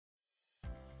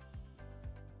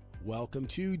Welcome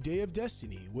to Day of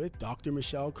Destiny with Dr.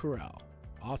 Michelle Corral,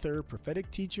 author, prophetic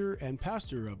teacher, and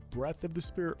pastor of Breath of the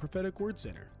Spirit Prophetic Word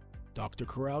Center. Dr.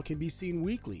 Corral can be seen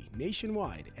weekly,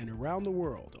 nationwide, and around the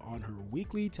world on her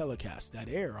weekly telecasts that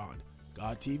air on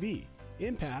God TV,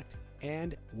 Impact,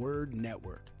 and Word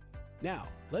Network. Now,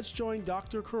 let's join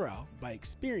Dr. Corral by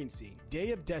experiencing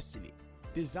Day of Destiny,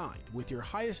 designed with your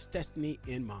highest destiny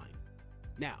in mind.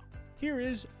 Now, here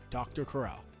is Dr.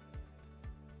 Corral.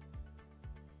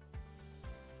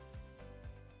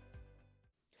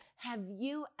 Have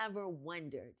you ever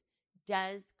wondered,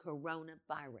 does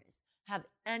coronavirus have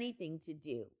anything to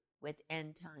do with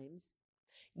end times?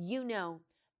 You know,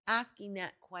 asking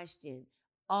that question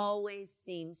always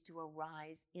seems to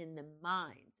arise in the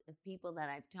minds of people that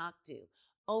I've talked to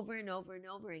over and over and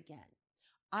over again.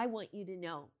 I want you to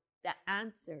know the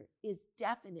answer is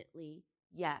definitely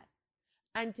yes.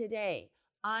 And today,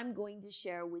 I'm going to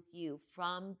share with you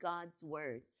from God's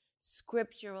Word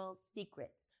scriptural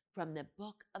secrets from the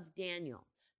book of Daniel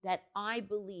that I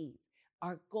believe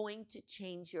are going to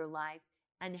change your life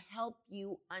and help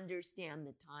you understand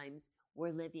the times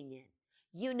we're living in.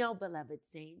 You know, beloved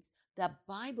saints, the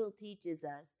Bible teaches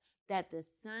us that the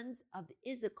sons of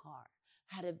Issachar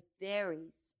had a very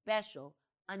special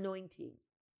anointing.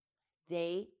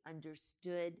 They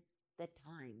understood the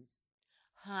times.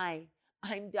 Hi,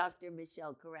 I'm Dr.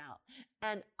 Michelle Corral,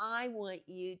 and I want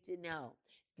you to know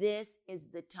this is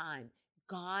the time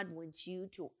God wants you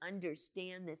to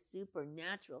understand the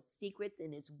supernatural secrets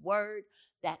in His Word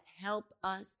that help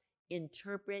us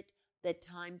interpret the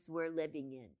times we're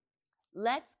living in.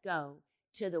 Let's go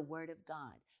to the Word of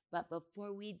God. But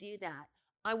before we do that,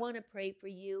 I want to pray for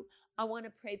you. I want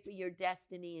to pray for your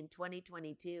destiny in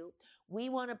 2022. We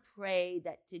want to pray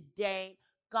that today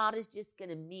God is just going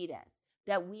to meet us,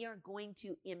 that we are going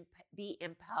to be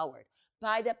empowered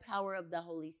by the power of the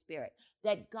Holy Spirit,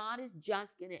 that God is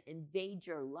just going to invade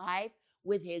your life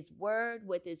with His Word,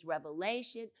 with His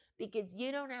revelation, because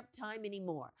you don't have time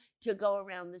anymore to go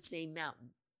around the same mountain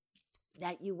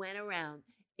that you went around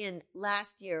in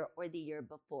last year or the year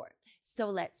before. So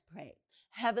let's pray.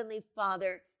 Heavenly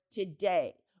Father,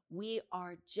 today we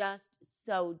are just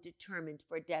so determined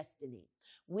for destiny.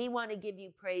 We want to give you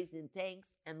praise and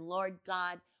thanks. And Lord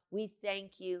God, we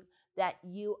thank you that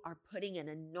you are putting an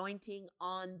anointing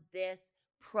on this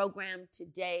program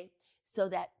today so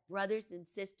that brothers and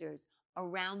sisters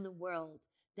around the world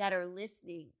that are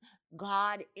listening,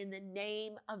 God, in the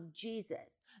name of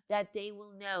Jesus, that they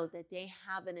will know that they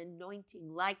have an anointing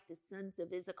like the sons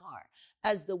of Issachar,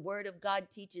 as the Word of God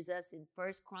teaches us in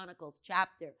 1 Chronicles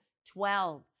chapter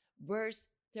 12, verse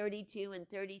 32 and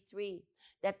 33,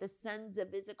 that the sons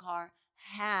of Issachar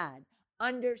had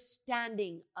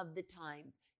understanding of the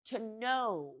times to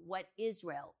know what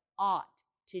Israel ought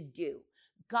to do.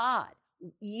 God,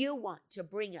 you want to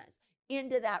bring us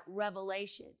into that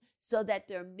revelation so that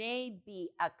there may be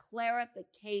a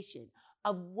clarification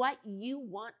of what you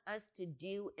want us to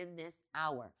do in this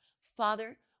hour.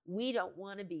 Father, we don't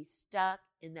want to be stuck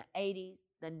in the 80s,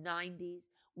 the 90s.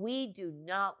 We do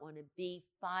not want to be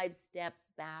 5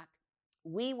 steps back.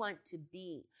 We want to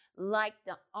be like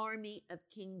the army of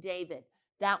King David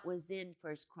that was in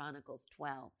 1 Chronicles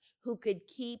 12, who could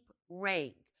keep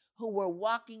rank, who were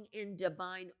walking in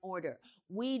divine order.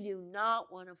 We do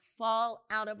not want to fall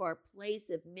out of our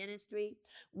place of ministry.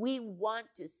 We want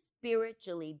to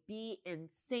spiritually be in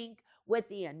sync with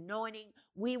the anointing.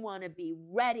 We want to be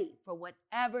ready for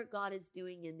whatever God is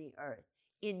doing in the earth.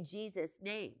 In Jesus'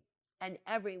 name. And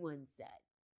everyone said,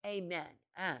 amen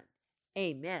and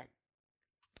amen.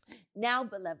 Now,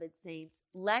 beloved saints,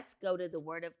 let's go to the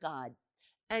Word of God.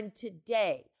 And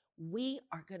today we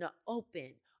are going to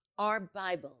open our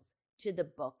Bibles to the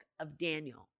book of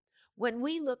Daniel. When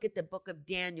we look at the book of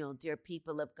Daniel, dear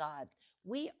people of God,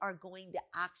 we are going to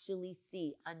actually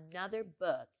see another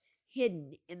book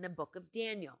hidden in the book of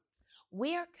Daniel.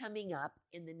 We are coming up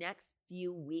in the next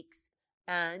few weeks,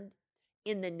 and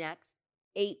in the next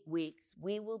 8 weeks,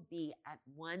 we will be at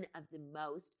one of the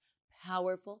most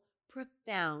powerful,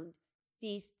 profound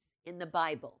feasts in the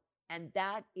Bible, and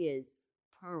that is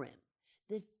Purim,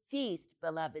 the feast,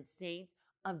 beloved saints,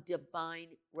 of divine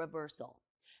reversal.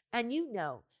 And you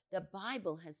know, the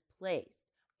Bible has placed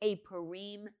a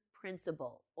Purim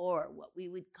principle, or what we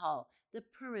would call the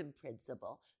Purim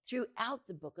principle, throughout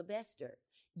the book of Esther.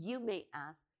 You may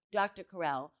ask, Dr.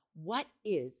 Corral, what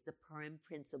is the Purim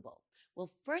principle?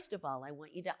 Well, first of all, I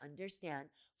want you to understand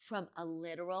from a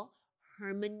literal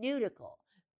hermeneutical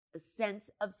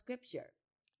sense of Scripture.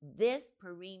 This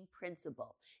Purim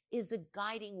principle is the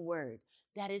guiding word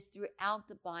that is throughout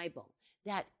the Bible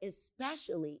that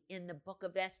especially in the book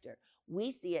of Esther,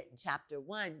 we see it in chapter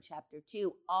 1, chapter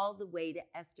 2, all the way to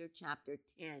Esther chapter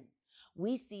 10.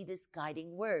 We see this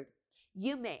guiding word.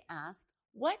 You may ask,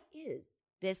 what is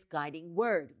this guiding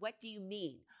word? What do you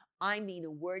mean? I mean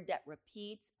a word that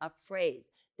repeats, a phrase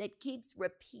that keeps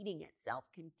repeating itself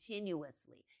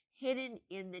continuously, hidden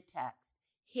in the text,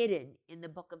 hidden in the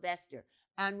book of Esther.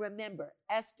 And remember,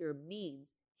 Esther means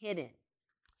hidden.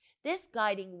 This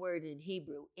guiding word in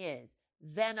Hebrew is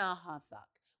venahafak,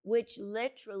 which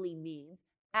literally means,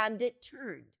 and it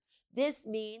turned. This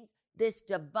means this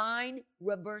divine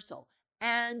reversal,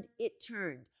 and it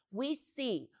turned. We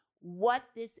see what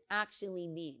this actually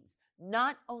means,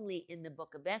 not only in the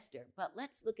book of Esther, but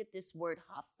let's look at this word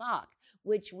hafak,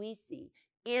 which we see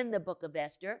in the book of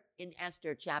Esther, in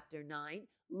Esther chapter 9,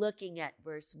 looking at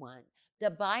verse 1.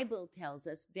 The Bible tells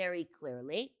us very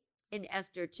clearly in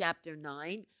Esther chapter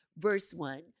 9, verse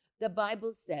 1, the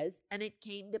Bible says, and it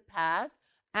came to pass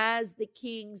as the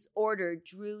king's order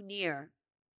drew near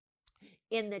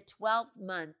in the 12th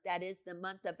month, that is the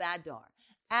month of Adar,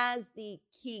 as the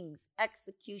king's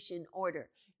execution order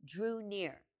drew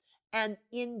near, and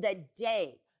in the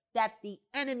day that the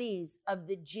enemies of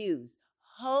the Jews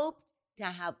hoped to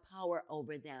have power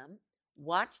over them,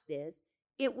 watch this,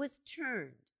 it was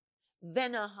turned.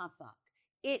 Venahafak,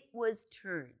 it was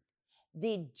turned.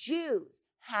 The Jews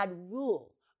had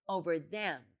rule over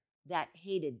them that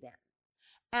hated them.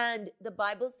 And the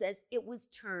Bible says it was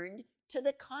turned to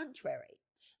the contrary.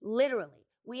 Literally,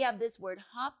 we have this word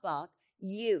hafak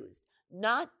used,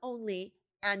 not only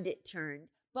and it turned,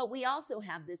 but we also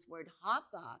have this word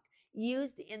hafak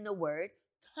used in the word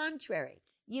contrary.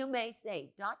 You may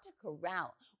say, Dr.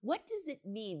 Corral, what does it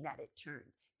mean that it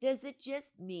turned? Does it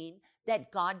just mean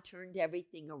that God turned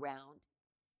everything around?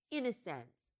 In a sense.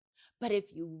 But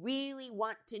if you really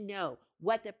want to know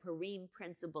what the Purim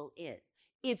principle is,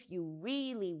 if you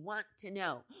really want to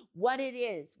know what it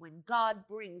is when God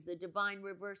brings a divine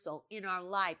reversal in our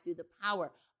life through the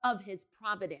power of his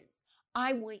providence,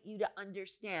 I want you to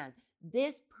understand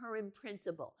this Purim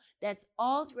principle that's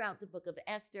all throughout the book of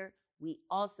Esther. We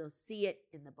also see it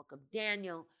in the book of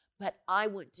Daniel, but I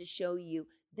want to show you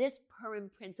this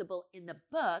Purim principle in the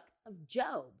book of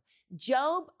Job.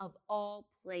 Job of all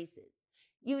places.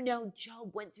 You know,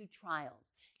 Job went through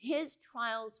trials. His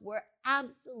trials were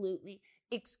absolutely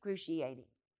excruciating.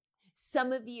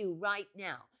 Some of you right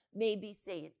now may be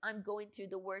saying, I'm going through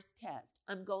the worst test.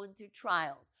 I'm going through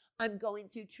trials. I'm going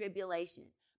through tribulation.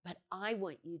 But I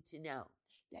want you to know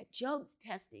that Job's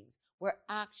testings were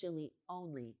actually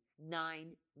only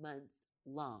 9 months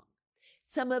long.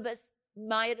 Some of us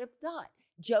might have thought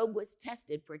Job was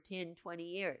tested for 10, 20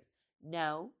 years.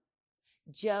 No,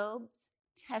 Job's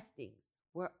testings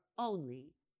were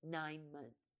only 9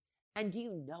 months. And do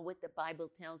you know what the Bible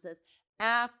tells us?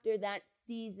 After that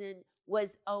season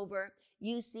was over,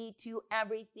 you see, to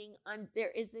everything,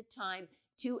 there is a time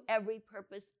to every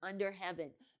purpose under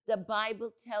heaven. The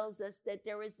Bible tells us that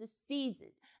there is a season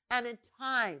and a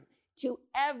time to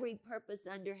every purpose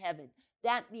under heaven.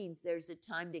 That means there's a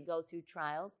time to go through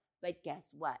trials, but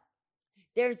guess what?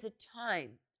 There's a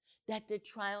time that the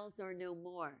trials are no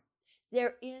more.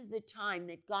 There is a time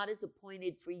that God has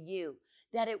appointed for you,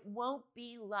 that it won't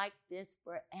be like this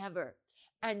forever.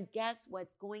 And guess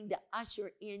what's going to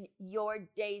usher in your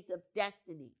days of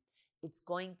destiny? It's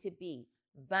going to be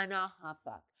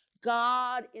Vanahafak.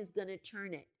 God is going to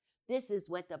turn it. This is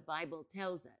what the Bible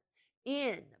tells us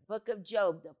in the book of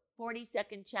Job, the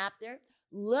 42nd chapter,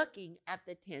 looking at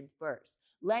the 10th verse.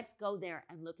 Let's go there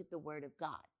and look at the word of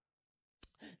God.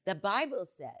 The Bible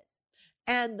says,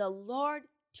 and the Lord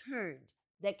turned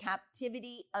the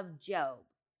captivity of Job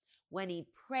when he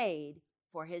prayed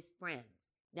for his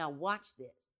friends. Now watch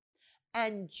this.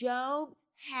 And Job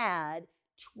had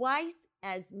twice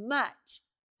as much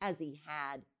as he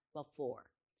had before.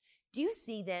 Do you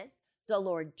see this? The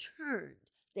Lord turned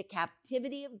the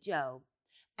captivity of Job,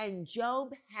 and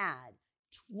Job had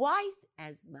twice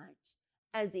as much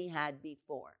as he had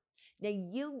before. Now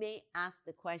you may ask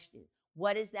the question,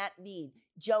 what does that mean?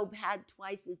 Job had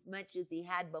twice as much as he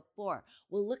had before.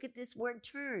 Well, look at this word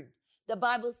turned. The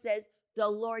Bible says the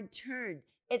Lord turned.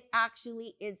 It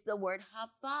actually is the word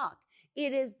hafak.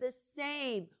 It is the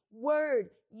same word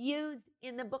used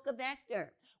in the book of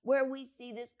Esther, where we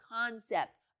see this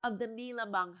concept of the mila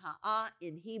mangha'ah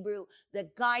in Hebrew, the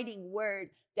guiding word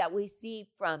that we see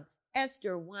from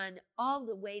Esther 1 all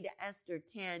the way to Esther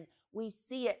 10. We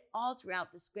see it all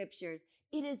throughout the scriptures.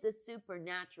 It is the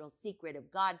supernatural secret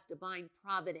of God's divine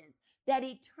providence that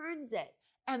he turns it.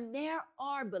 And there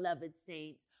are, beloved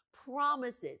saints,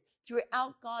 promises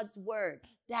throughout God's word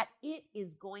that it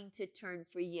is going to turn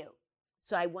for you.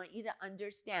 So I want you to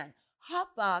understand,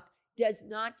 Hafak does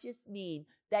not just mean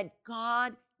that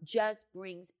God just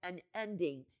brings an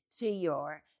ending to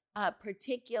your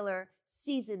particular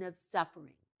season of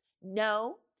suffering.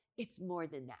 No, it's more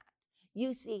than that.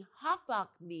 You see, Hafak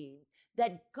means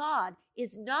that God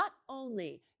is not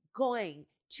only going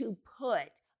to put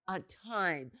a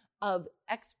time of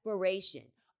expiration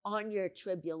on your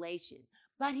tribulation,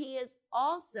 but he is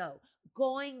also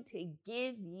going to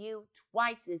give you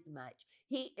twice as much.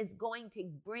 He is going to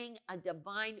bring a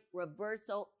divine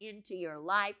reversal into your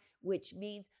life, which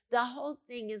means the whole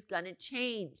thing is going to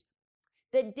change.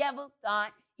 The devil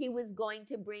thought he was going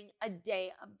to bring a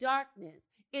day of darkness.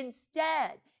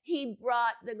 Instead,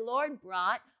 the Lord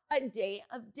brought a day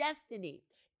of destiny.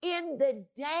 In the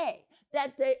day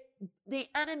that the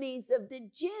enemies of the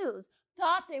Jews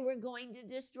thought they were going to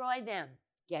destroy them,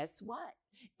 guess what?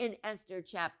 In Esther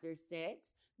chapter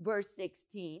 6, verse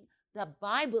 16, the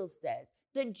Bible says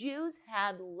the Jews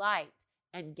had light.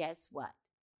 And guess what?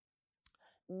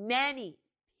 Many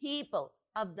people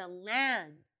of the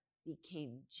land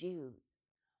became Jews.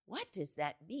 What does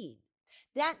that mean?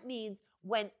 That means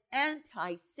when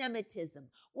anti-Semitism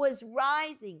was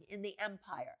rising in the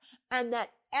empire and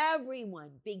that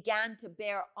everyone began to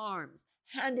bear arms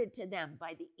handed to them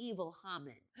by the evil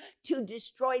Haman to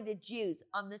destroy the Jews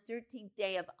on the 13th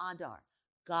day of Adar,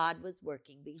 God was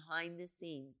working behind the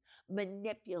scenes,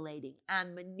 manipulating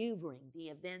and maneuvering the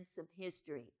events of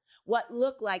history. What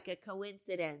looked like a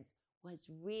coincidence was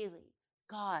really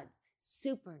God's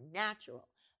supernatural,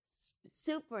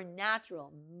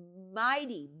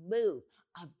 mighty move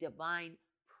of divine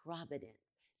providence.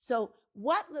 So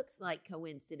what looks like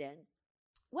coincidence,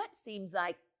 what seems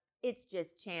like it's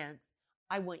just chance,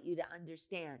 I want you to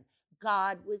understand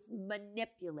God was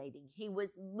manipulating. He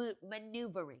was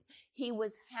maneuvering. He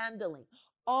was handling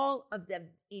all of the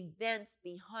events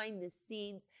behind the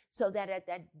scenes so that at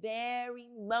that very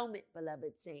moment,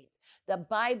 beloved saints, the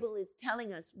Bible is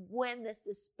telling us when the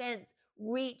suspense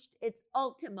reached its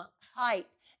ultimate height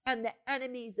and the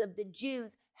enemies of the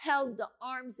Jews held the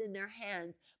arms in their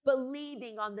hands,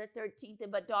 believing on the 13th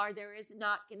of Adar there is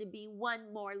not going to be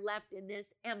one more left in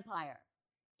this empire.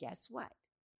 Guess what?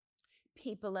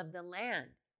 People of the land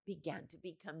began to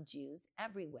become Jews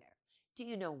everywhere. Do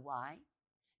you know why?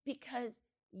 Because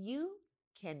you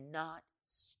cannot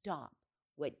stop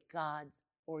what God's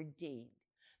ordained,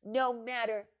 no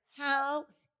matter how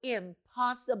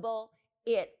impossible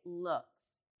it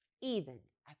looks, even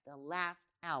at the last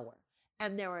hour.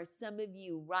 And there are some of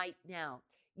you right now,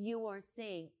 you are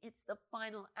saying, it's the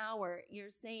final hour.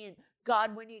 You're saying,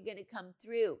 God, when are you going to come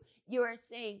through? You are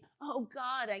saying, oh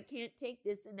God, I can't take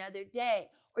this another day.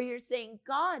 Or you're saying,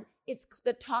 God, it's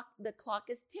the clock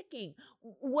is ticking.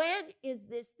 When is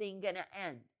this thing going to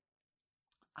end?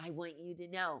 I want you to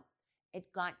know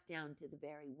it got down to the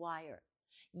very wire.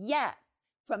 Yes,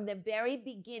 from the very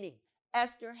beginning,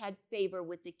 Esther had favor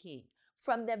with the king.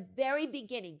 From the very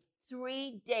beginning,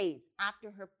 3 days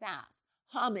after her fast,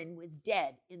 Haman was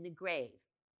dead in the grave.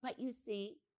 But you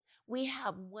see, we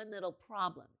have one little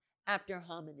problem after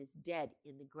Haman is dead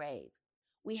in the grave.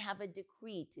 We have a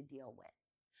decree to deal with.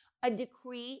 A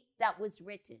decree that was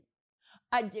written.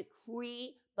 A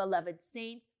decree, beloved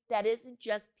saints, that isn't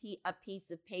just a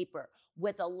piece of paper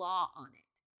with a law on it.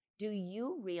 Do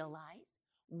you realize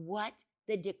what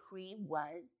the decree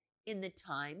was in the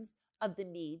times of the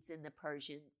Medes and the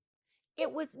Persians?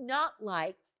 It was not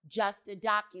like just a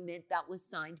document that was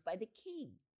signed by the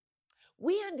king.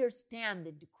 We understand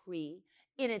the decree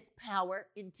in its power,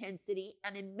 intensity,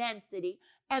 and immensity,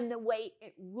 and the way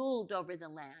it ruled over the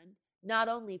land, not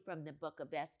only from the book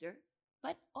of Esther,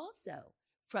 but also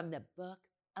from the book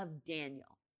of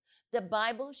Daniel. The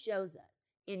Bible shows us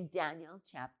in Daniel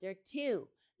chapter 2,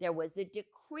 there was a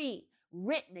decree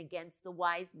written against the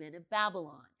wise men of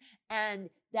Babylon, and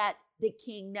that the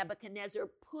king Nebuchadnezzar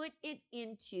put it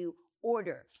into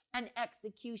order, an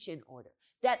execution order,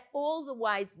 that all the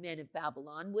wise men of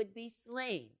Babylon would be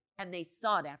slain, and they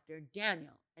sought after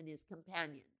Daniel and his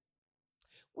companions.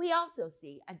 We also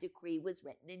see a decree was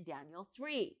written in Daniel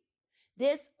 3.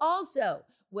 This also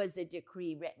was a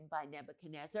decree written by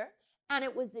Nebuchadnezzar, and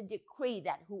it was a decree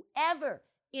that whoever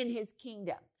in his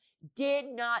kingdom did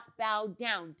not bow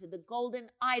down to the golden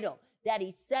idol that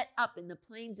he set up in the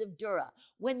plains of Dura,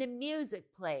 when the music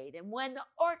played and when the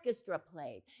orchestra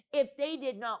played, if they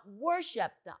did not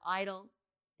worship the idol,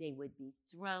 they would be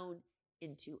thrown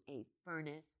into a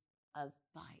furnace of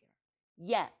fire.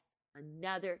 Yes,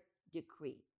 another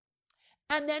decree.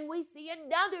 And then we see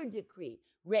another decree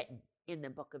written in the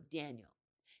book of Daniel.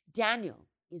 Daniel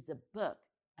is a book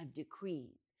of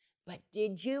decrees. But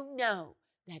did you know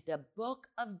that the book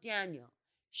of Daniel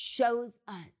shows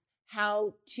us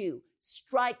how to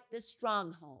strike the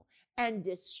stronghold and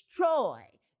destroy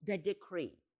the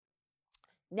decree.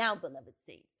 Now, beloved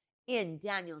saints, in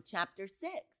Daniel chapter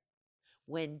 6,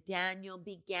 when Daniel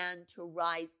began to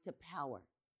rise to power,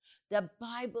 the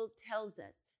Bible tells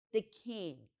us the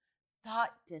king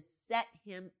thought to set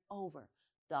him over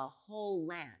the whole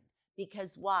land.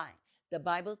 Because why? The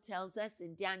Bible tells us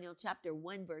in Daniel chapter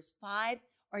 1 verse 5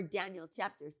 or Daniel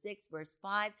chapter 6 verse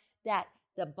 5 that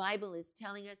the Bible is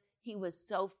telling us he was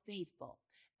so faithful.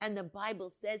 And the Bible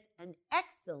says an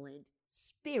excellent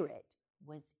spirit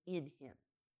was in him.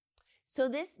 So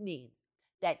this means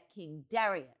that King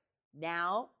Darius,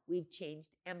 now we've changed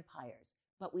empires,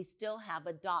 but we still have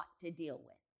a dot to deal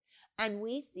with. And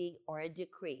we see, or a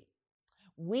decree,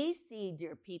 we see,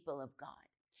 dear people of God,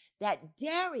 that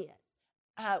Darius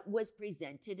was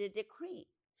presented a decree.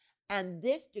 And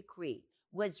this decree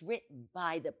was written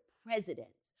by the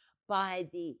presidents, by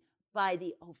the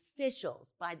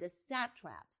officials, by the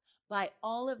satraps, by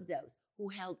all of those who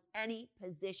held any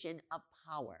position of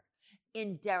power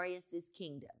in Darius's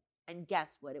kingdom. And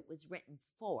guess what it was written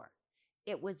for?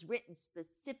 It was written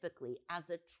specifically as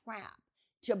a trap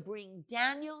to bring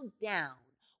Daniel down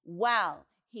while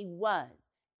he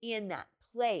was in that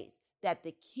place that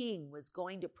the king was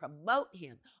going to promote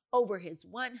him over his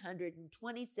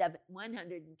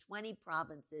 120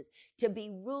 provinces to be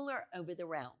ruler over the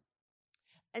realm.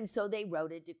 And so they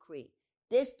wrote a decree.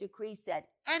 This decree said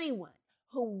anyone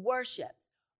who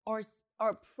worships or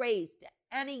prays to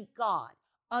any god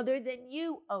other than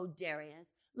you, O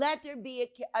Darius, let there be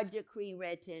a decree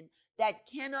written that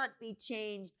cannot be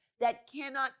changed, that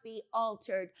cannot be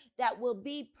altered, that will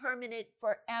be permanent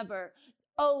forever.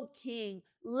 O king,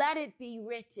 let it be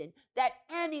written that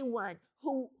anyone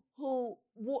who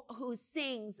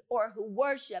sings or who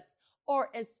worships or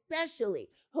especially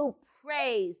who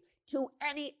prays to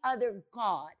any other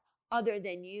god other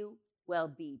than you will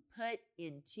be put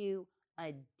into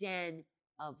a den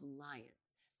of lions.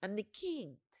 And the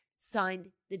king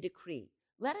signed the decree.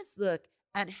 Let us look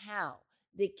at how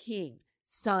the king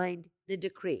signed the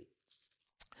decree.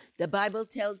 The Bible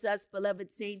tells us,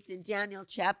 beloved saints, in Daniel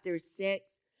chapter 6,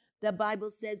 the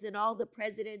Bible says, and all the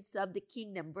presidents of the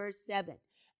kingdom, verse 7,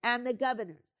 and the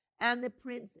governors and the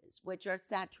princes, which are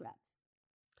satraps,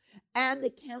 and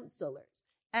the counselors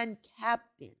and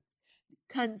captains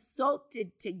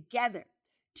consulted together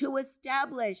to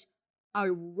establish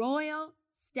a royal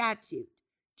statute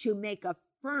to make a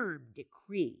firm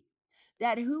decree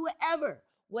that whoever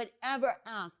would ever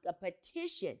ask a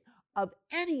petition of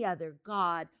any other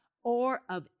god or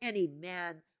of any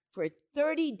man for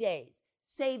 30 days,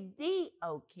 save thee,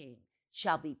 O king,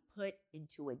 shall be put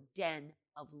into a den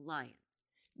of lions.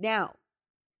 Now,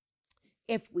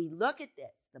 if we look at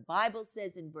this, the Bible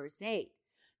says in verse 8,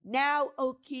 now,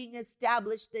 O king,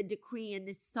 establish the decree and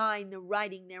assign the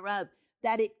writing thereof,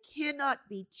 that it cannot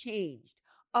be changed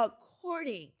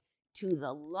according to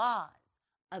the laws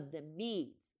of the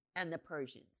Medes and the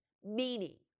Persians,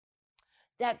 meaning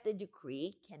that the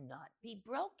decree cannot be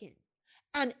broken.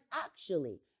 And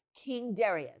actually, King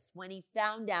Darius, when he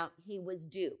found out he was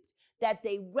duped, that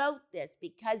they wrote this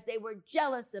because they were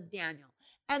jealous of Daniel,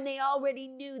 and they already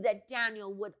knew that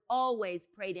Daniel would always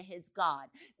pray to his God,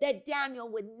 that Daniel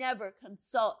would never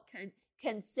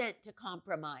consent to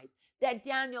compromise, that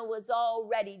Daniel was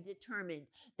already determined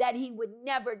that he would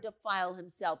never defile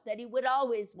himself, that he would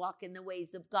always walk in the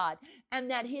ways of God, and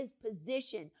that his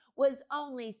position was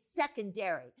only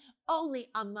secondary, only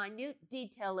a minute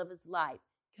detail of his life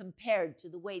compared to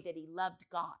the way that he loved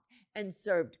God and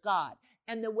served God,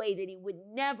 and the way that he would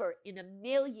never in a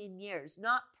million years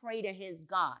not pray to his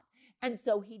God. And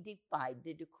so he defied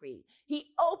the decree.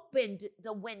 He opened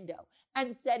the window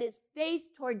and set his face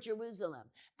toward Jerusalem.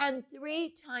 And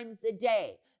 3 times a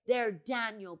day there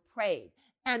Daniel prayed.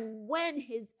 And when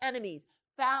his enemies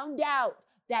found out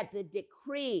that the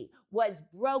decree was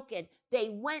broken, they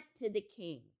went to the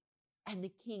king. And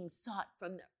the king sought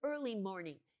from the early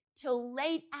morning till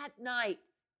late at night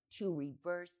to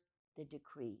reverse the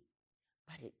decree.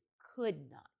 But it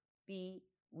could not be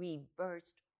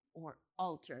reversed or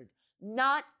altered.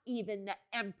 Not even the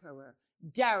emperor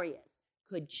Darius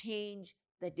could change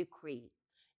the decree.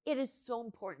 It is so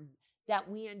important that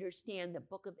we understand the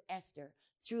book of Esther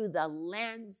through the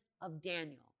lens of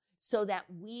Daniel, so that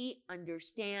we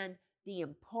understand the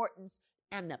importance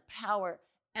and the power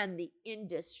and the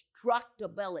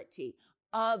indestructibility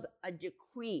of a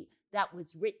decree that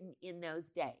was written in those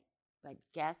days. But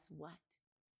guess what?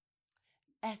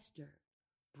 Esther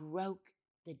broke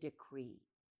the decree.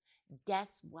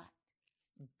 Guess what?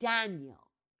 Daniel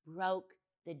broke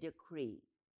the decree.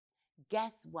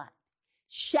 Guess what?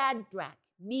 Shadrach,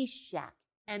 Meshach,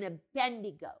 and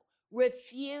Abednego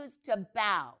refused to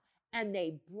bow, and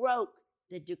they broke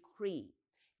the decree.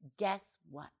 Guess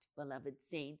what, beloved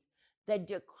saints? The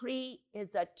decree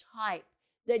is a type.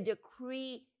 The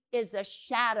decree is a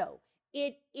shadow.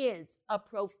 It is a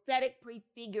prophetic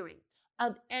prefiguring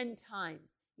of end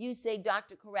times. You say,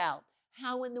 Dr. Corral,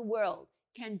 how in the world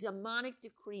can demonic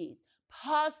decrees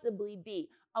possibly be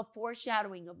a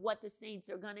foreshadowing of what the saints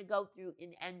are going to go through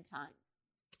in end times?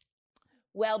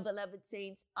 Well, beloved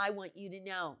saints, I want you to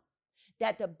know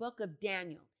that the book of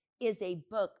Daniel is a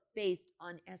book based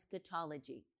on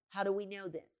eschatology. How do we know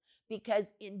this?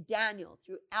 Because in Daniel,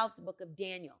 throughout the book of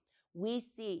Daniel, we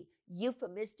see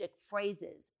euphemistic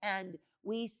phrases and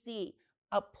we see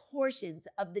portions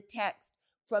of the text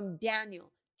from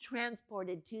Daniel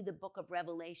transported to the book of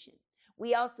Revelation.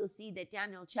 We also see that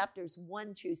Daniel chapters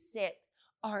 1 through 6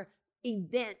 are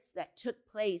events that took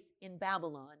place in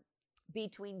Babylon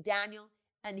between Daniel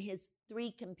and his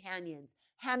three companions,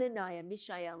 Hananiah,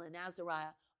 Mishael, and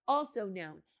Azariah, also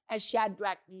known as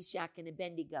Shadrach, Meshach, and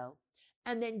Abednego.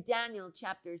 And then Daniel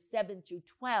chapters 7 through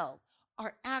 12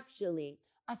 are actually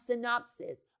a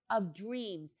synopsis of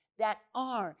dreams that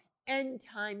are end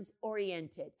times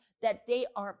oriented, that they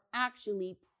are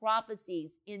actually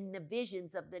prophecies in the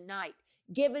visions of the night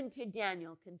given to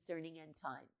Daniel concerning end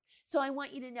times. So I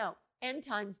want you to know, end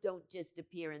times don't just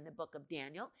appear in the book of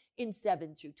Daniel in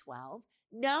 7 through 12.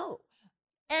 No,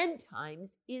 end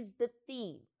times is the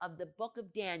theme of the book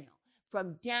of Daniel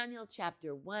from Daniel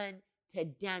chapter 1 to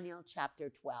Daniel chapter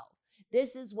 12.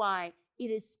 This is why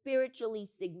it is spiritually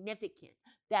significant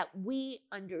that we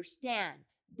understand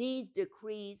these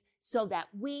decrees so that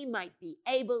we might be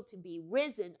able to be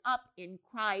risen up in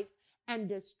Christ and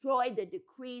destroy the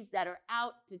decrees that are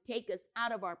out to take us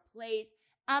out of our place,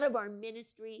 out of our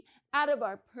ministry, out of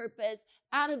our purpose,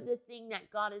 out of the thing that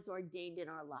God has ordained in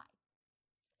our life.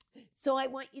 So I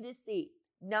want you to see,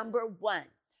 number one,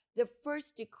 the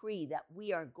first decree that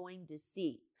we are going to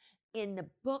see in the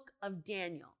book of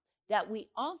Daniel that we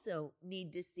also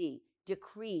need to see,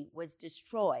 decree was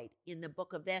destroyed in the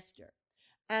book of Esther.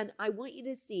 And I want you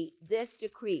to see this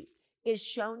decree is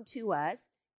shown to us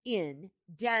in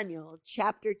Daniel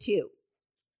chapter 2.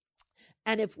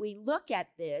 And if we look at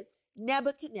this,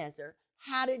 Nebuchadnezzar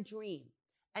had a dream.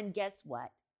 And guess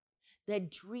what? The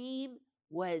dream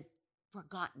was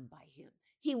forgotten by him.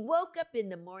 He woke up in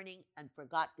the morning and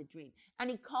forgot the dream. And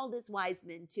he called his wise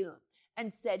men to him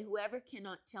and said, whoever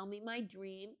cannot tell me my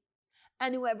dream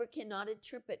and whoever cannot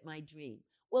interpret my dream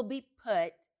will be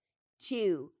put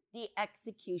to the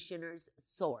executioner's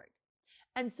sword.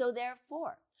 And so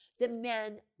therefore,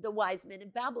 the wise men in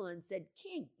Babylon said,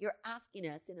 King, you're asking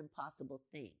us an impossible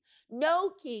thing. No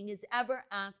king is ever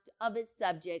asked of his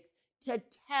subjects to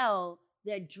tell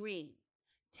the dream.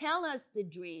 Tell us the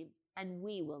dream, and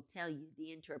we will tell you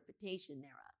the interpretation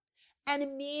thereof. And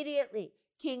immediately,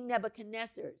 King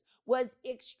Nebuchadnezzar was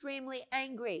extremely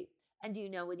angry. And do you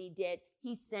know what he did?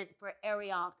 He sent for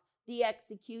Arioch, the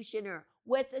executioner,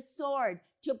 with a sword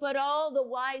to put all the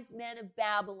wise men of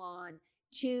Babylon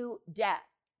to death.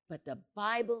 But the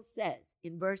Bible says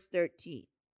in verse 13,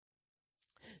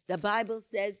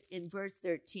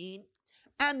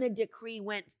 and the decree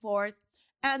went forth,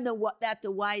 and that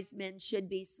the wise men should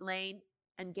be slain.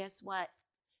 And guess what?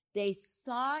 They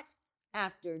sought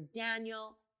after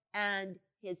Daniel and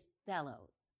his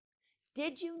fellows.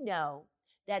 Did you know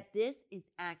that this is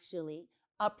actually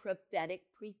a prophetic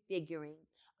prefiguring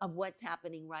of what's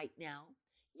happening right now?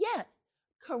 Yes,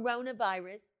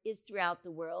 coronavirus is throughout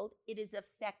the world. It is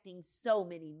affecting so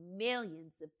many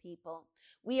millions of people.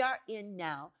 We are in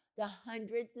now the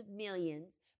hundreds of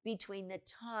millions between the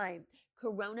time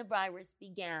coronavirus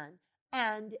began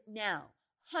and now.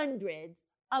 Hundreds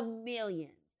of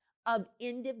millions of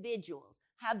individuals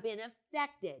have been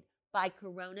affected by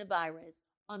coronavirus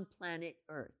on planet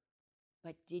Earth.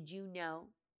 But did you know,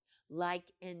 like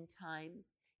end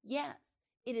times, yes,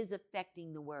 it is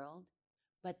affecting the world,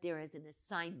 but there is an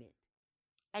assignment.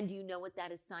 And do you know what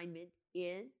that assignment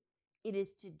is? It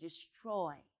is to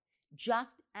destroy,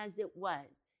 just as it was,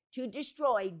 to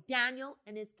destroy Daniel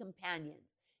and his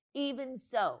companions. Even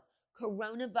so,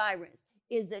 coronavirus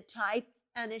is a type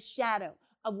and a shadow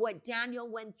of what Daniel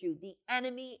went through. The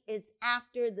enemy is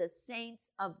after the saints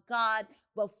of God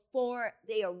before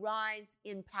they arise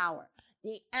in power.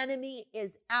 The enemy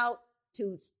is out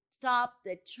to stop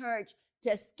the church,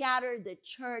 to scatter the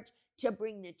church, to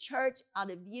bring the church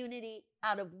out of unity,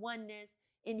 out of oneness.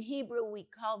 In Hebrew, we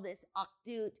call this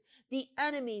akdut. The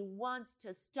enemy wants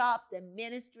to stop the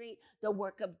ministry, the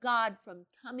work of God from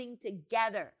coming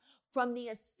together from the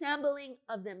assembling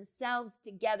of themselves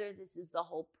together. This is the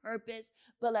whole purpose,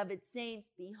 beloved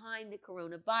saints, behind the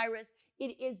coronavirus.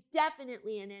 It is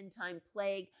definitely an end-time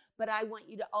plague, but I want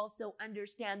you to also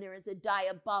understand there is a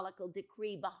diabolical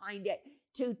decree behind it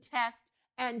to test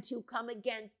and to come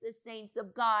against the saints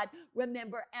of God.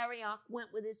 Remember, Arioch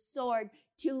went with his sword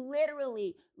to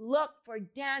literally look for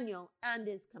Daniel and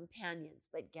his companions.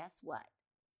 But guess what?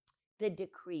 The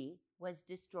decree was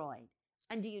destroyed.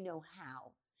 And do you know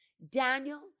how?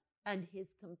 Daniel and his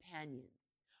companions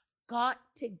got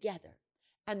together.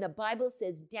 And the Bible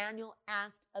says Daniel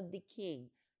asked of the king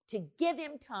to give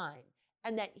him time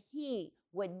and that he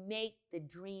would make the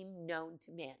dream known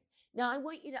to man. Now, I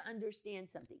want you to understand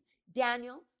something.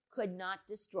 Daniel could not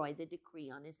destroy the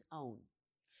decree on his own.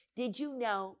 Did you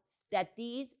know that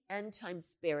these end-time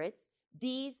spirits,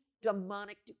 these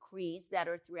demonic decrees that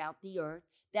are throughout the earth,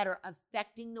 that are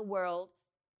affecting the world,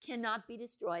 cannot be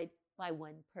destroyed by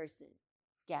one person?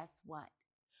 Guess what?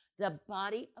 The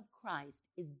body of Christ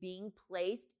is being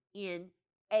placed in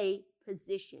a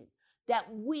position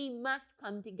that we must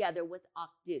come together with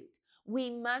Akdut. We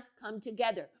must come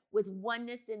together with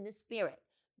oneness in the spirit.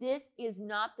 This is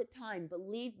not the time,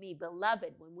 believe me,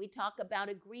 beloved, when we talk about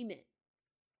agreement.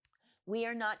 We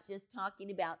are not just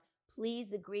talking about,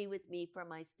 please agree with me for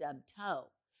my stubbed toe.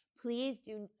 Please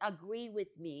do agree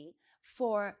with me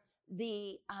for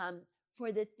the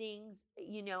things,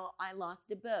 I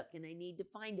lost a book and I need to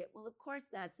find it. Well, of course,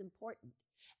 that's important.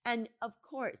 And of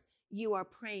course, you are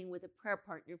praying with a prayer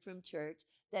partner from church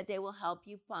that they will help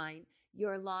you find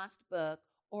your lost book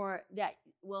or that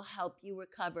will help you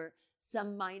recover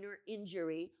some minor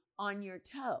injury on your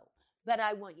toe. But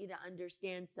I want you to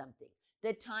understand something.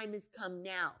 The time has come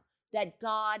now that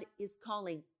God is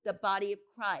calling the body of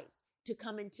Christ to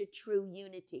come into true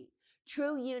unity.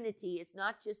 True unity is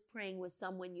not just praying with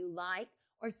someone you like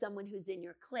or someone who's in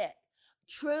your clique.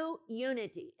 True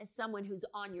unity is someone who's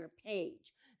on your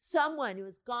page, someone who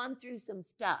has gone through some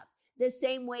stuff the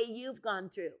same way you've gone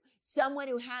through, someone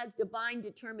who has divine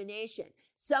determination,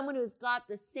 someone who's got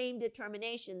the same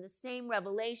determination, the same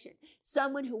revelation,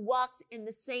 someone who walks in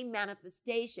the same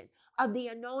manifestation of the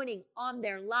anointing on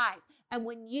their life. And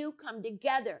when you come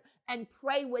together and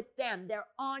pray with them, they're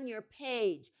on your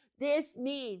page. This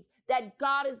means that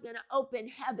God is going to open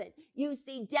heaven. You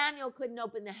see, Daniel couldn't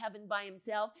open the heaven by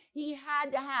himself. He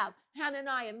had to have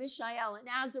Hananiah, Mishael, and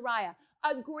Azariah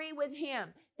agree with him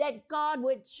that God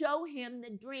would show him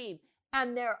the dream.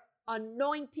 And their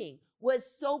anointing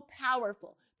was so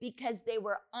powerful because they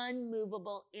were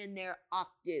unmovable in their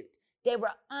Akdut. They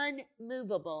were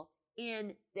unmovable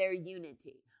in their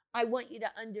unity. I want you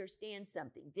to understand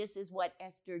something. This is what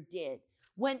Esther did.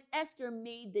 When Esther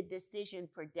made the decision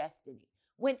for destiny,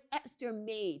 when Esther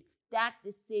made that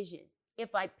decision,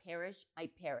 if I perish, I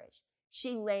perish,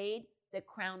 she laid the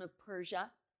crown of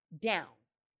Persia down.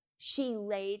 She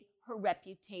laid her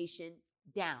reputation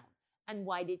down. And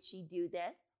why did she do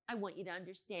this? I want you to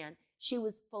understand. She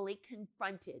was fully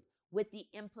confronted with the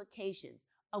implications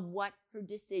of what her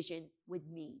decision would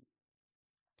mean.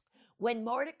 When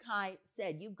Mordecai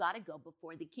said, you've got to go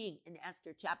before the king in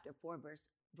Esther chapter 4,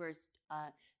 verse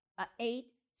 8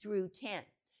 through 10,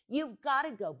 you've got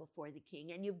to go before the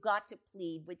king and you've got to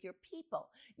plead with your people.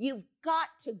 You've got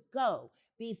to go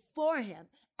before him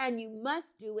and you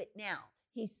must do it now.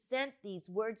 He sent these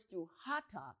words through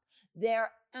Hatak,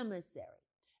 their emissary.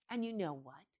 And you know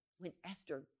what? When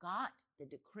Esther got the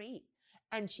decree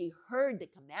and she heard the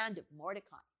command of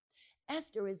Mordecai,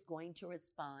 Esther is going to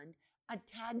respond a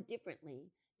tad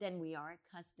differently than we are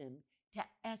accustomed to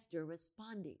Esther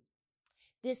responding.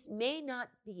 This may not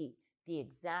be the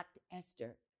exact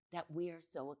Esther that we are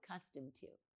so accustomed to.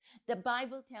 The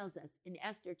Bible tells us in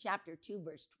Esther chapter 2,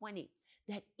 verse 20,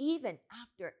 that even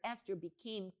after Esther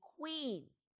became queen,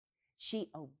 she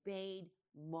obeyed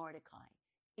Mordecai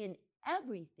in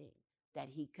everything that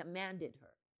he commanded her.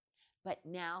 But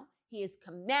now he is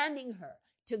commanding her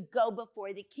to go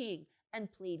before the king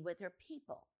and plead with her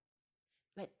people.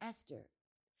 But Esther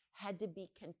had to be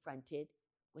confronted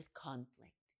with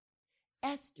conflict.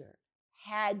 Esther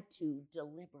had to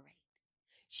deliberate.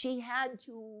 She had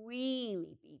to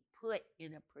really be put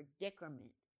in a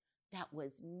predicament that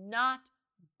was not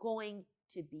going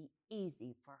to be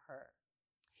easy for her.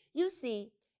 You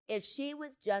see, if she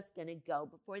was just going to go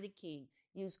before the king,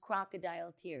 use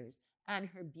crocodile tears and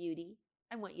her beauty,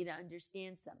 I want you to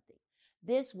understand something.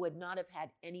 This would not have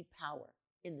had any power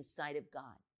in the sight of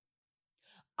God.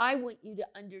 I want you to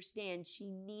understand she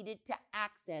needed to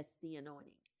access the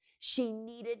anointing. She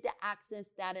needed to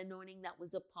access that anointing that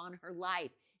was upon her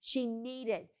life. She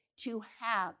needed to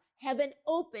have heaven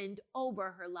opened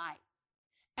over her life.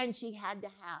 And she had to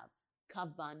have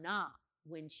kavanah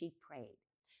when she prayed.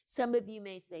 Some of you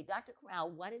may say, Dr. Corral,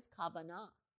 what is kavanah?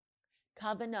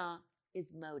 Kavanah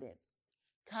is motives.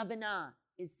 Kavanah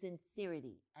is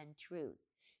sincerity and truth.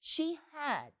 She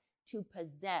had to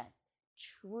possess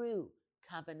true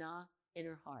kavanah in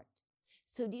her heart.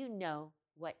 So do you know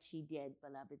what she did,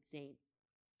 beloved saints?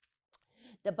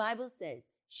 The Bible says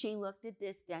she looked at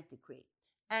this death decree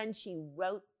and she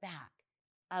wrote back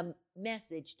a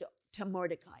message to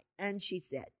Mordecai. And she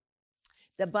said,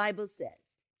 the Bible says,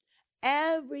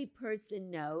 every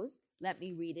person knows, let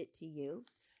me read it to you.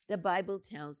 The Bible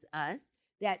tells us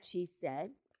that she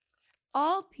said,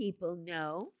 all people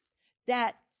know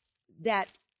that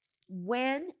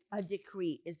when a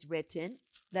decree is written,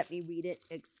 let me read it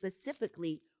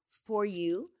specifically for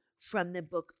you from the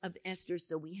book of Esther.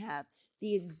 So we have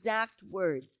the exact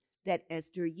words that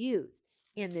Esther used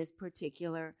in this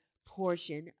particular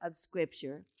portion of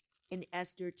scripture in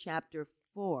Esther chapter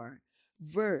 4,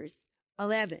 verse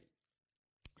 11.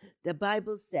 The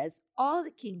Bible says, all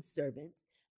the king's servants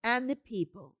and the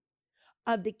people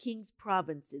of the king's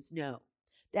provinces know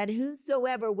that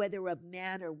whosoever, whether of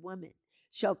man or woman,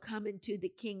 shall come into the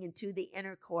king into the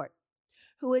inner court,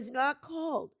 who is not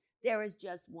called, there is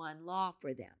just one law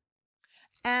for them.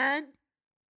 And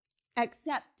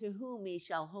except to whom he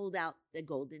shall hold out the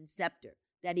golden scepter,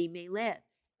 that he may live.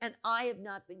 And I have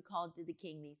not been called to the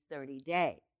king these 30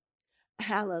 days.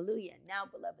 Hallelujah. Now,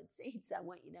 beloved saints, I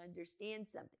want you to understand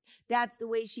something. That's the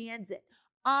way she ends it.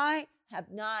 I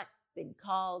have not been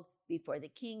called before the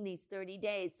king these 30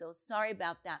 days. So sorry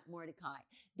about that, Mordecai.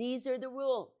 These are the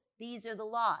rules. These are the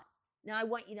laws. Now, I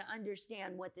want you to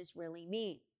understand what this really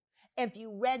means. If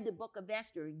you read the book of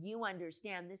Esther, you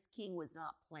understand this king was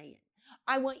not playing.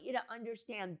 I want you to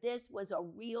understand this was a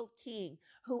real king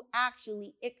who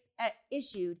actually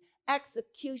issued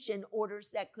execution orders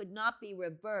that could not be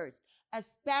reversed,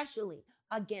 especially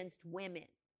against women.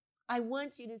 I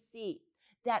want you to see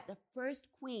that the first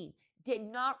queen did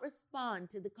not respond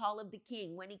to the call of the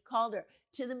king when he called her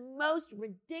to the most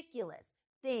ridiculous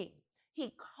thing.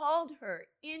 He called her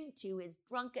into his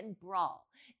drunken brawl,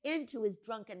 into his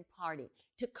drunken party,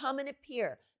 to come and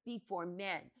appear before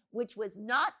men, which was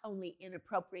not only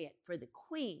inappropriate for the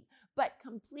queen, but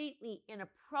completely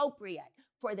inappropriate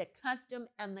for the custom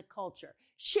and the culture.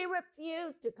 She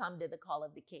refused to come to the call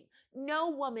of the king. No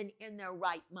woman in their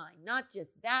right mind, not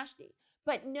just Vashti,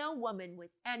 but no woman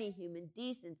with any human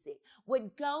decency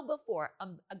would go before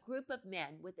a group of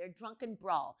men with their drunken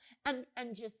brawl and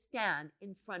just stand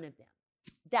in front of them.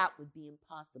 That would be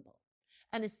impossible.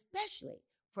 And especially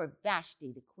for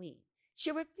Vashti, the queen.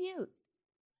 She refused.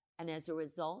 And as a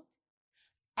result,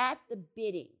 at the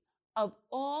bidding of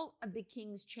all of the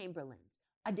king's chamberlains,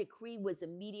 a decree was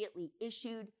immediately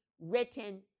issued,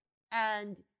 written,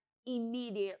 and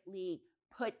immediately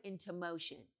put into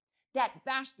motion that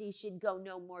Vashti should go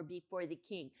no more before the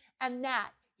king, and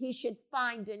that he should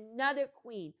find another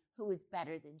queen who was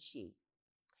better than she.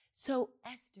 So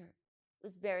Esther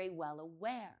was very well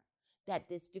aware that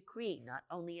this decree not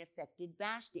only affected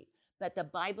Vashti, but the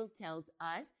Bible tells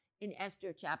us in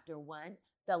Esther chapter 1,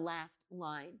 the last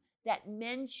line, that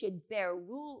men should bear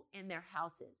rule in their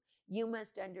houses. You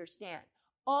must understand,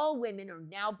 all women are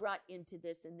now brought into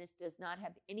this, and this does not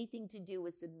have anything to do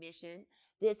with submission.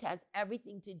 This has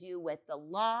everything to do with the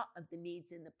law of the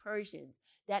Medes and the Persians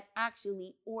that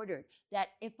actually ordered that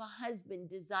if a husband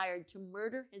desired to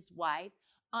murder his wife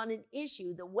on an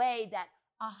issue the way that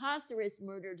Ahasuerus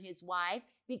murdered his wife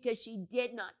because she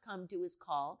did not come to his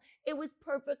call, it was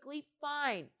perfectly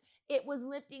fine. It was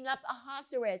lifting up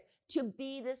Ahasuerus to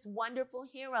be this wonderful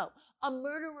hero, a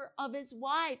murderer of his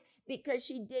wife because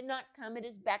she did not come at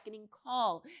his beckoning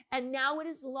call. And now it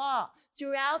is law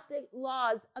throughout the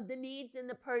laws of the Medes and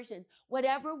the Persians.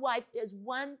 Whatever wife does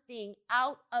one thing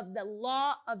out of the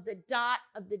law of the dot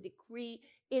of the decree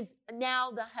is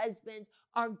now the husbands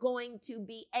are going to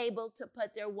be able to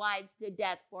put their wives to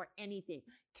death for anything.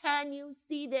 Can you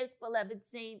see this, beloved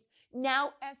saints?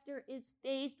 Now Esther is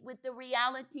faced with the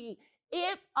reality.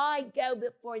 If I go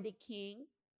before the king,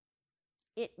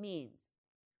 it means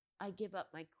I give up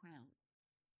my crown.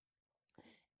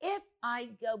 If I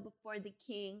go before the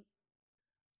king,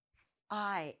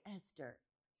 I, Esther,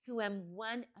 who am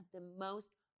one of the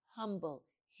most humble,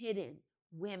 hidden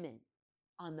women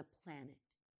on the planet,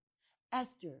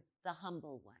 Esther, the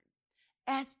humble one,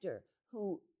 Esther,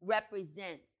 who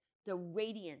represents the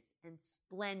radiance and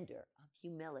splendor of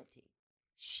humility,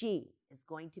 she is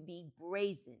going to be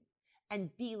brazen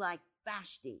and be like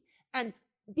Vashti and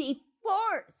be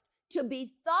forced to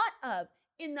be thought of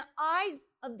in the eyes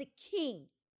of the king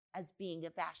as being a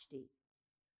Vashti.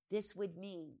 This would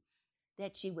mean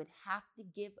that she would have to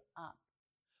give up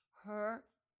her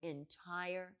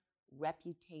entire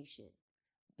reputation,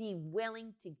 be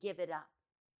willing to give it up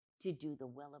to do the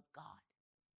will of God.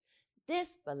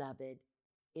 This, beloved,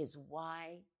 is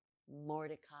why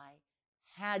Mordecai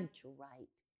had to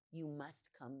write, "You must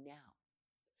come now."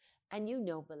 And you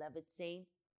know, beloved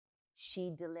saints,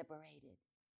 she deliberated.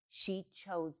 She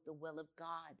chose the will of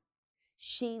God.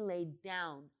 She laid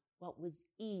down what was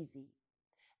easy,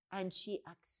 and she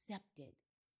accepted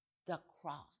the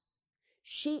cross.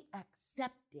 She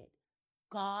accepted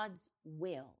God's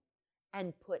will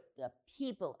and put the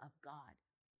people of God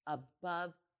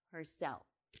above herself.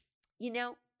 You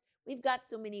know, we've got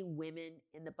so many women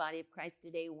in the body of Christ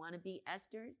today who want to be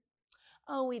Esthers.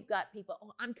 Oh, we've got people,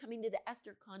 "Oh, I'm coming to the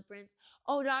Esther conference.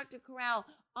 Oh, Dr. Corral,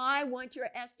 I want your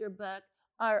Esther book."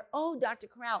 Or, "Oh, Dr.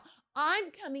 Corral,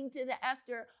 I'm coming to the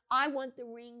Esther. I want the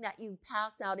ring that you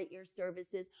pass out at your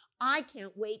services. I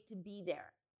can't wait to be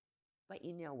there." But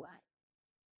you know what?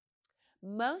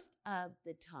 Most of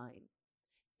the time,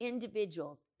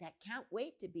 individuals that can't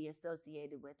wait to be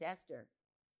associated with Esther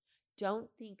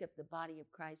don't think of the body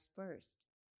of Christ first.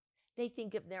 They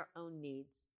think of their own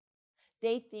needs.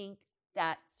 They think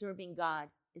that serving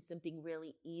God is something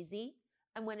really easy.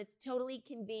 And when it's totally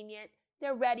convenient,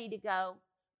 they're ready to go.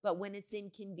 But when it's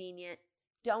inconvenient,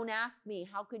 don't ask me.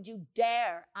 How could you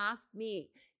dare ask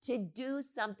me to do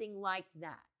something like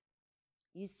that?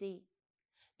 You see,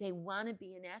 they want to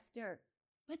be an Esther,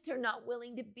 but they're not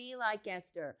willing to be like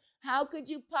Esther. How could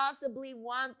you possibly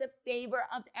want the favor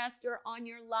of Esther on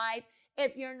your life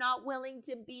if you're not willing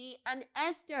to be an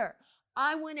Esther?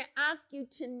 I want to ask you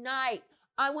tonight,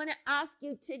 I want to ask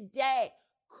you today,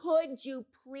 could you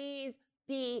please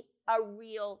be a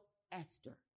real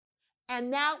Esther?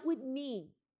 And that would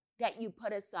mean that you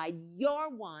put aside your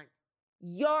wants,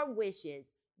 your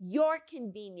wishes, your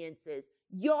conveniences,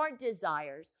 your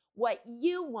desires, what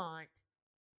you want,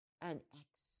 and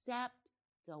accept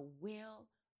the will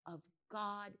of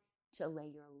God to lay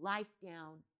your life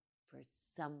down for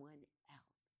someone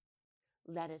else.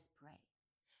 Let us pray.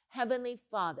 Heavenly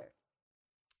Father,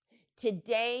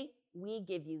 today we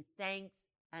give you thanks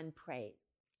and praise.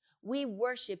 We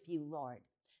worship you, Lord,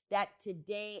 that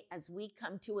today as we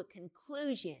come to a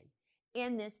conclusion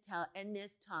in this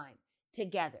time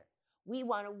together, we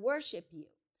want to worship you.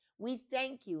 We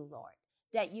thank you, Lord,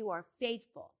 that you are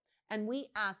faithful. And we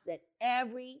ask that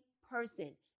every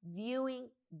person viewing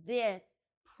this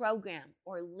program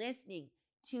or listening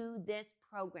to this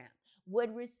program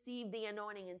would receive the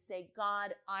anointing and say,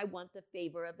 "God, I want the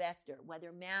favor of Esther,"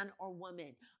 whether man or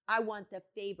woman. I want the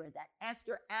favor that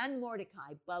Esther and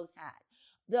Mordecai both had.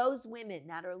 Those women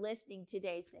that are listening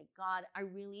today say, "God, I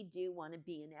really do want to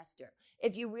be an Esther."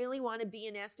 If you really want to be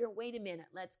an Esther, wait a minute.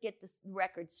 Let's get the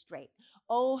record straight.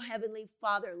 Oh, Heavenly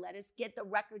Father, let us get the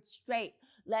record straight.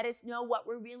 Let us know what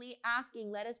we're really asking.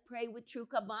 Let us pray with true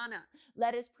kavana.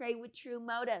 Let us pray with true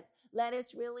motive. Let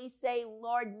us really say,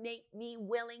 "Lord, make me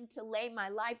willing to lay my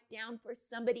life down for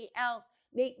somebody else.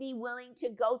 Make me willing to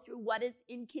go through what is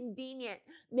inconvenient.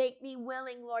 Make me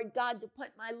willing, Lord God, to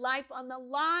put my life on the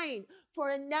line for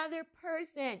another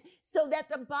person so that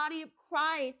the body of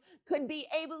Christ could be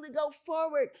able to go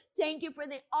forward. Thank you for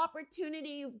the opportunity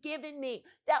you've given me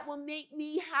that will make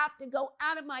me have to go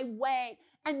out of my way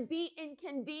and be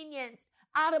inconvenienced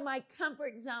out of my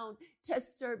comfort zone to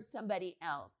serve somebody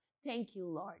else." Thank you,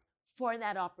 Lord, for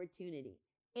that opportunity.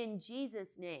 In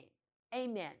Jesus' name,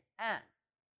 amen and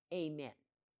amen.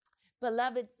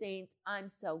 Beloved saints, I'm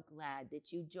so glad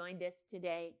that you joined us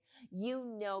today. You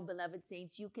know, beloved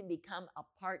saints, you can become a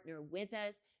partner with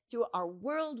us through our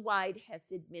worldwide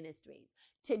Hesed ministries.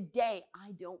 Today,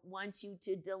 I don't want you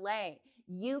to delay.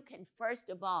 You can, first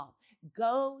of all,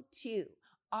 go to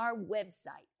our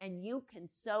website and you can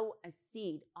sow a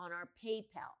seed on our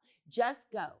PayPal. Just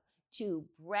go to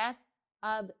Breath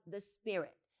of the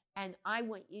Spirit. And I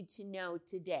want you to know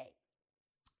today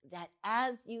that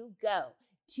as you go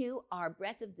to our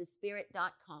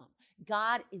breathofthespirit.com,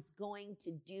 God is going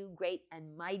to do great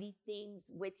and mighty things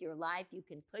with your life. You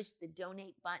can push the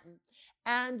donate button.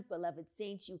 And beloved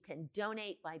saints, you can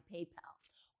donate by PayPal.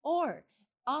 Or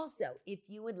also, if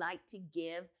you would like to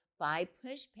give by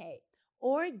PushPay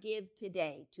or give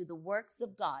today to the works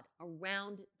of God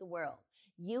around the world,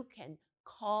 you can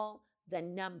call the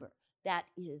number that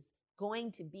is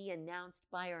going to be announced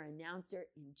by our announcer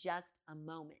in just a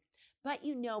moment. But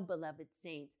you know, beloved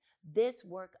saints, this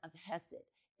work of Hesed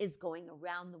is going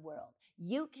around the world.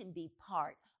 You can be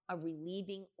part of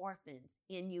relieving orphans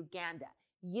in Uganda.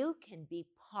 You can be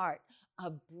part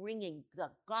of bringing the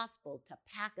gospel to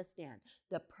Pakistan,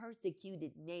 the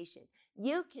persecuted nation.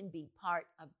 You can be part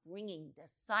of bringing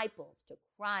disciples to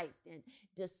Christ and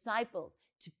disciples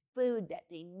to food that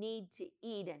they need to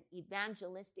eat and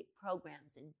evangelistic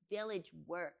programs and village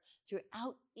work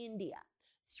throughout India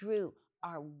through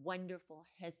our wonderful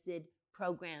Hesed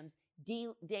programs,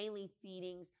 daily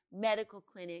feedings, medical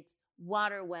clinics,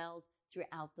 water wells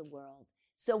throughout the world.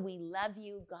 So we love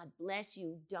you. God bless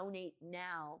you. Donate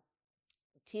now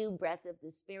to Breath of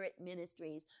the Spirit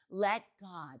Ministries. Let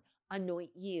God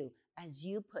anoint you as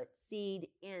you put seed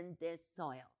in this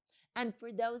soil. And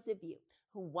for those of you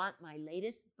who want my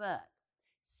latest book,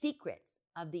 Secrets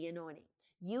of the Anointing,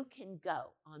 you can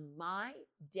go on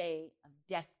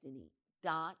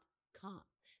mydayofdestiny.com.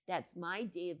 That's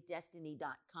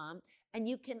mydayofdestiny.com. And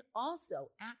you can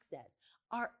also access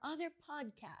our other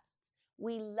podcasts.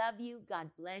 We love you.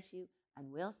 God bless you.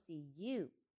 And we'll see you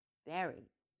very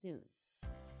soon.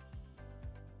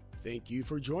 Thank you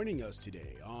for joining us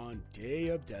today on Day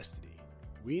of Destiny.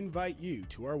 We invite you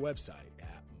to our website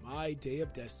at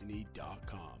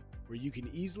mydayofdestiny.com, where you can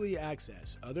easily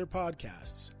access other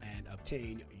podcasts and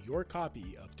obtain your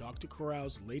copy of Dr.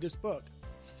 Corral's latest book,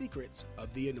 Secrets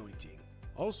of the Anointing.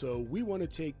 Also, we want to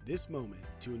take this moment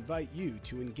to invite you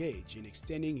to engage in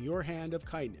extending your hand of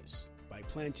kindness by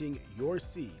planting your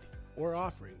seed or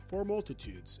offering for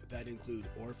multitudes that include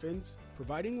orphans,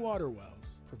 providing water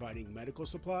wells, providing medical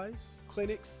supplies,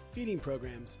 clinics, feeding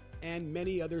programs, and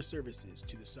many other services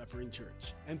to the suffering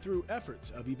church, and through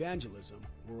efforts of evangelism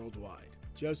worldwide.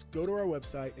 Just go to our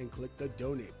website and click the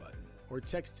donate button or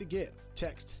text to give.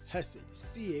 Text HESED,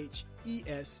 CHESED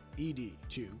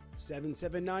to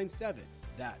 7797.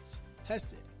 That's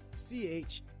HESED,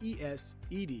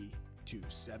 CHESED to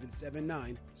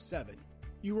 7797.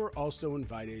 You are also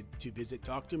invited to visit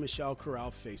Dr. Michelle Corral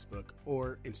Facebook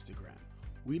or Instagram.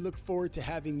 We look forward to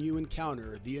having you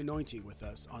encounter the anointing with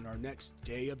us on our next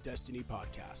Day of Destiny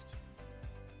podcast.